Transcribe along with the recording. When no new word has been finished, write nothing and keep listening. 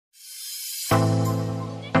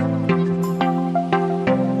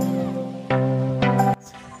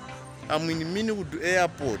I'm in Meanwood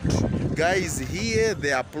Airport. Guys, here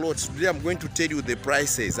there are plots. Today I'm going to tell you the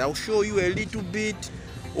prices. I'll show you a little bit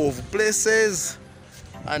of places,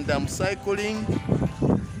 and I'm cycling.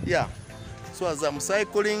 Yeah, so as I'm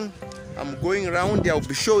cycling, I'm going around. I'll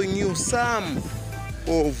be showing you some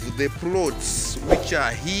of the plots which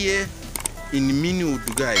are here in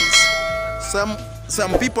Meanwood, guys.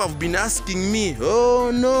 Some people have been asking me,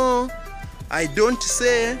 oh no, I don't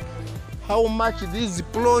say how much these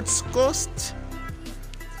plots cost.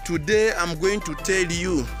 Today I'm going to tell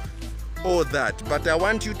you all that, but I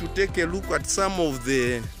want you to take a look at some of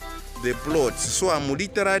the plots. So I'm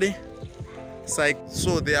literally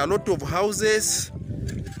so there are a lot of houses.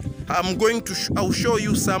 I'll show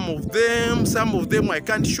you some of them. Some of them I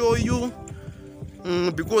can't show you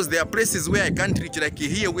because there are places where I can't reach. Like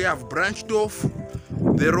here we have branched off.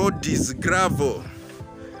 The road is gravel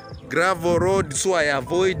road, so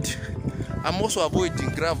I'm also avoiding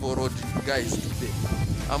gravel road, guys, today.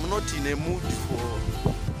 I'm not in a mood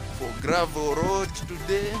for gravel road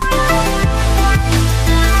today.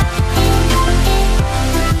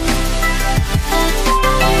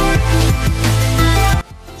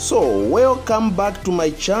 So welcome back to my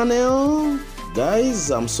channel, guys.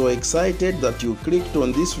 I'm so excited that you clicked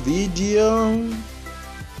on this video.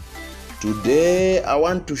 Today I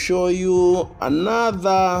want to show you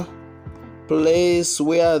another place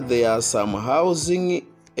where there are some housing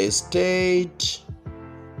estate.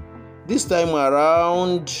 This time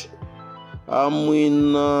around I'm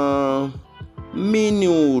in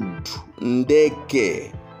Meanwood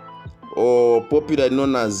Ndeke, or popularly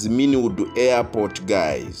known as Meanwood Airport,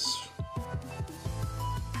 guys.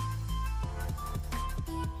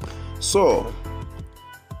 So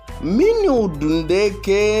Meanwood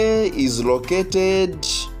Ndeke is located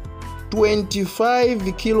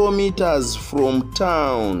 25 kilometers from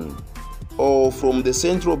town, or from the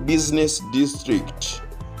central business district.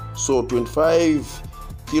 So 25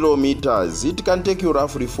 kilometers. It can take you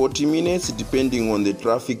roughly 40 minutes depending on the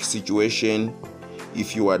traffic situation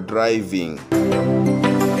if you are driving.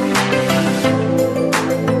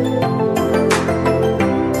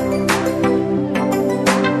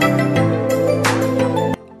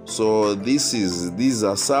 So these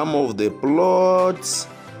are some of the plots.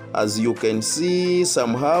 As you can see,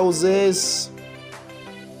 some houses.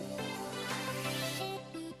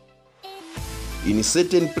 In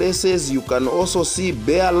certain places you can also see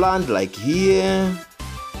bare land, like here.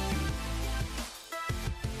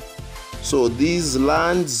 So these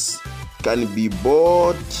lands can be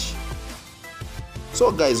bought.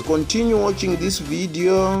 So guys, continue watching this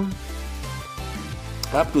video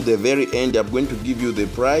up to the very end. I'm going to give you the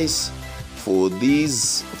price for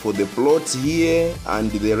the plots here and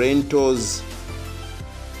the rentals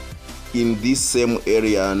in this same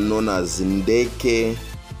area known as Ndeke,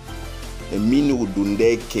 Meanwood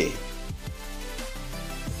Ndeke.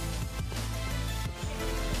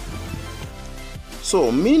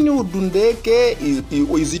 So Meanwood Ndeke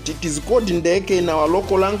it is called Ndeke in our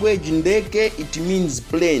local language. Ndeke, it means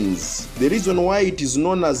plains. The reason why it is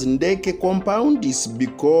known as Ndeke compound is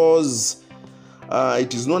because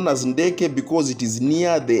it is known as Ndeke because it is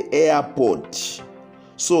near the airport.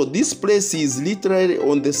 So this place is literally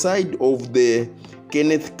on the side of the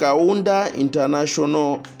Kenneth Kaunda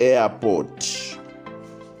International Airport.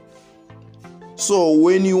 So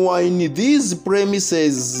when you are in these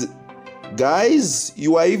premises, guys,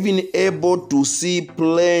 you are even able to see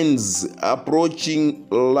planes approaching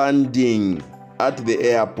landing at the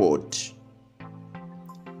airport.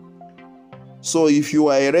 So if you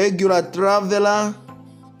are a regular traveler,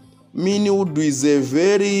 Meanwood is a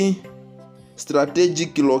very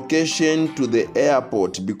strategic location to the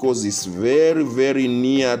airport because it's very, very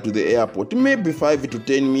near to the airport. Maybe 5 to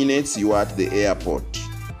 10 minutes you are at the airport.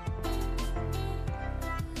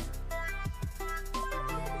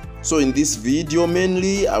 So in this video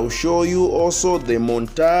mainly I'll show you also the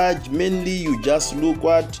montage. Mainly you just look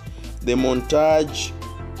at the montage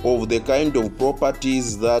of the kind of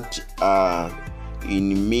properties that are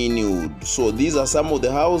in Meanwood. So these are some of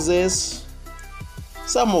the houses.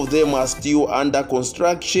 Some of them are still under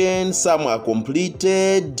construction, some are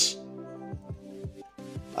completed.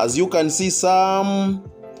 As you can see,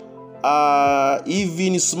 some are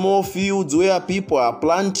even small fields where people are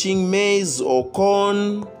planting maize or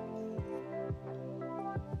corn.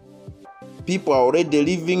 People are already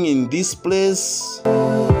living in this place.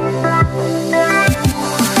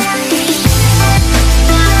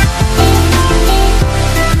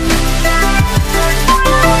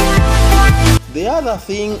 The other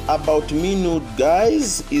thing about Meanwood,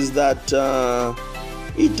 guys, is that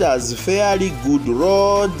it has fairly good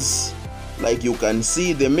roads. Like you can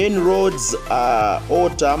see, the main roads are all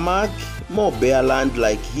tarmac, more bare land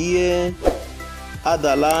like here.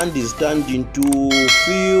 Other land is turned into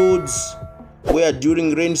fields where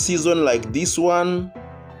during rain season like this one,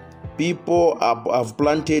 people have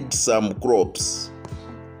planted some crops.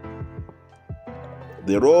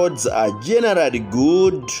 The roads are generally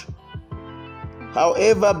good.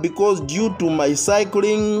 However, because due to my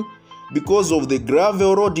cycling, because of the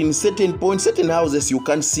gravel road in certain points, certain houses you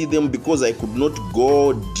can't see them because I could not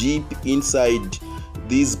go deep inside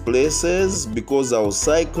these places because I was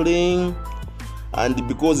cycling, and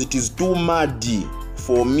because it is too muddy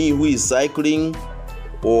for me who is cycling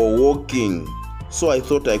or walking. So I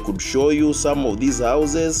thought I could show you some of these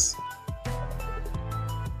houses.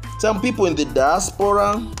 Some people in the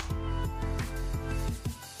diaspora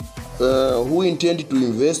who intend to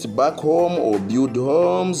invest back home or build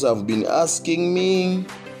homes have been asking me,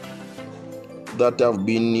 that I've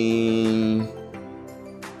been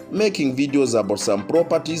making videos about some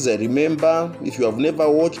properties. I remember, if you have never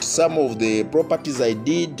watched some of the properties I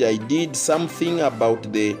did something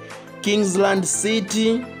about the Kingsland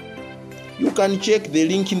City. You can check the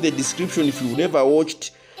link in the description if you've never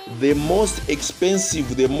watched the most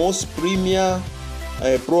expensive, the most premier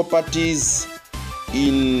properties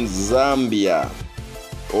in Zambia,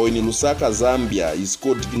 or in Lusaka Zambia. It's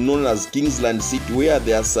known as Kingsland City, where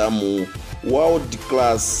there are some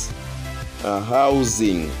world-class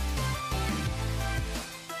housing.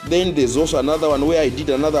 Then there's also another one where I did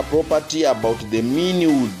another property about the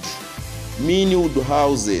Meanwood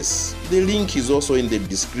houses. The link is also in the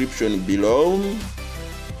description below.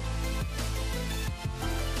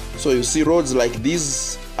 So you see, roads like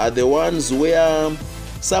these are the ones where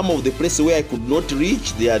some of the places where I could not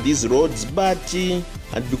reach, there are these roads, but and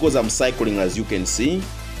because I'm cycling, as you can see,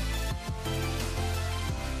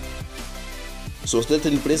 so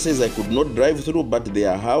certain places I could not drive through, but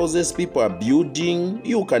there are houses people are building.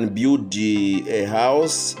 You can build a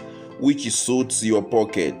house which suits your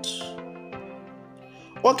pocket.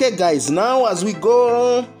 Okay guys, now as we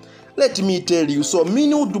go, let me tell you. So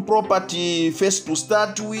Meanwood property, first to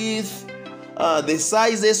start with, the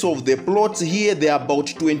sizes of the plots here, they are about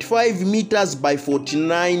 25 meters by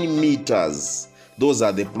 49 meters. Those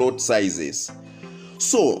are the plot sizes.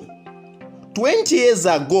 So 20 years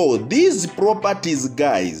ago, these properties,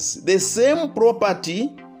 guys, the same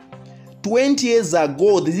property 20 years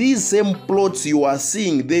ago, these same plots you are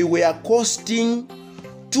seeing, they were costing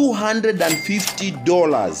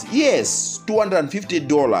 $250. Yes,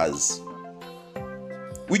 $250,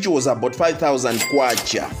 which was about 5,000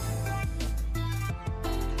 kwacha.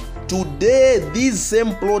 Today, these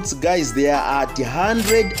same plots, guys, they are at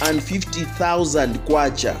 150,000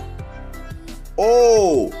 kwacha.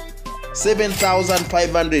 Oh,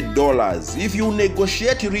 $7,500. If you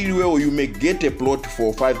negotiate really well, you may get a plot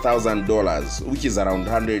for $5,000, which is around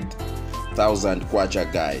 100,000 kwacha,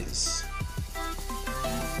 guys.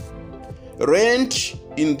 Rent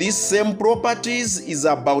in these same properties is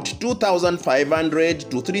about 2,500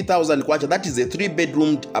 to 3,000 kwacha. That is a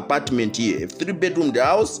 3-bedroom apartment here, a 3-bedroom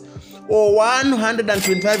house, or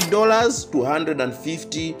 $125 to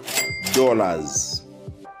 $150.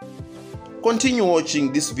 Continue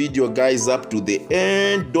watching this video, guys, up to the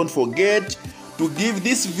end. Don't forget to give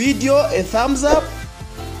this video a thumbs up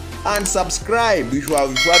and subscribe if you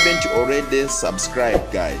haven't already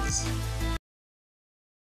subscribed, guys.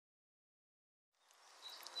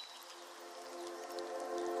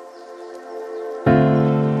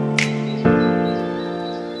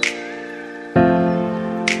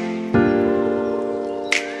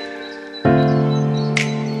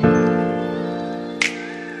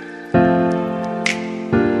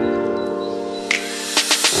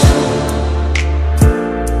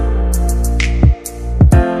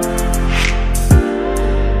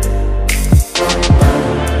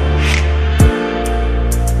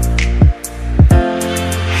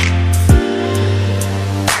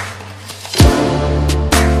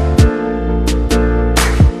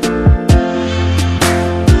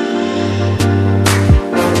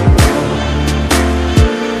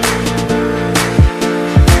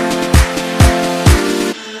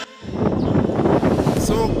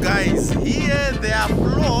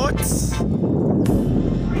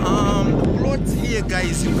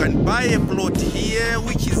 Guys, you can buy a plot here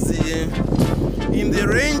which is in the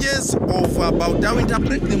ranges of about, I will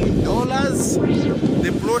interpret them in dollars.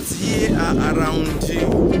 The plots here are around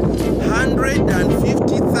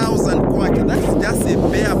 150,000 kwacha. That's just a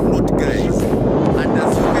bare plot, guys. And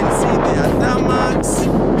as you can see, there are tarmacs,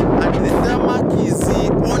 and the tarmac is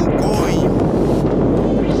ongoing.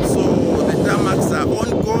 So the tarmacs are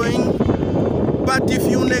ongoing. But if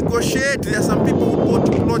you negotiate. There are some people who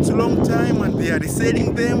bought plots a long time and they are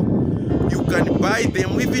reselling them. You can buy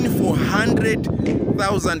them even for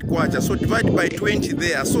 100,000 kwacha. So divide by 20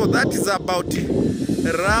 there. So that is about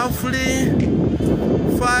roughly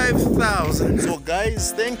 5,000. So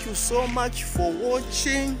guys, thank you so much for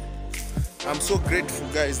watching. I'm so grateful,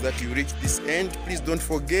 guys, that you reached this end. Please don't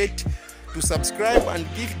forget to subscribe and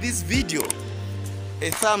give this video a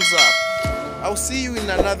thumbs up. I'll see you in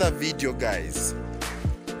another video, guys.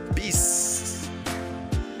 Peace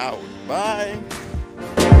out. Bye.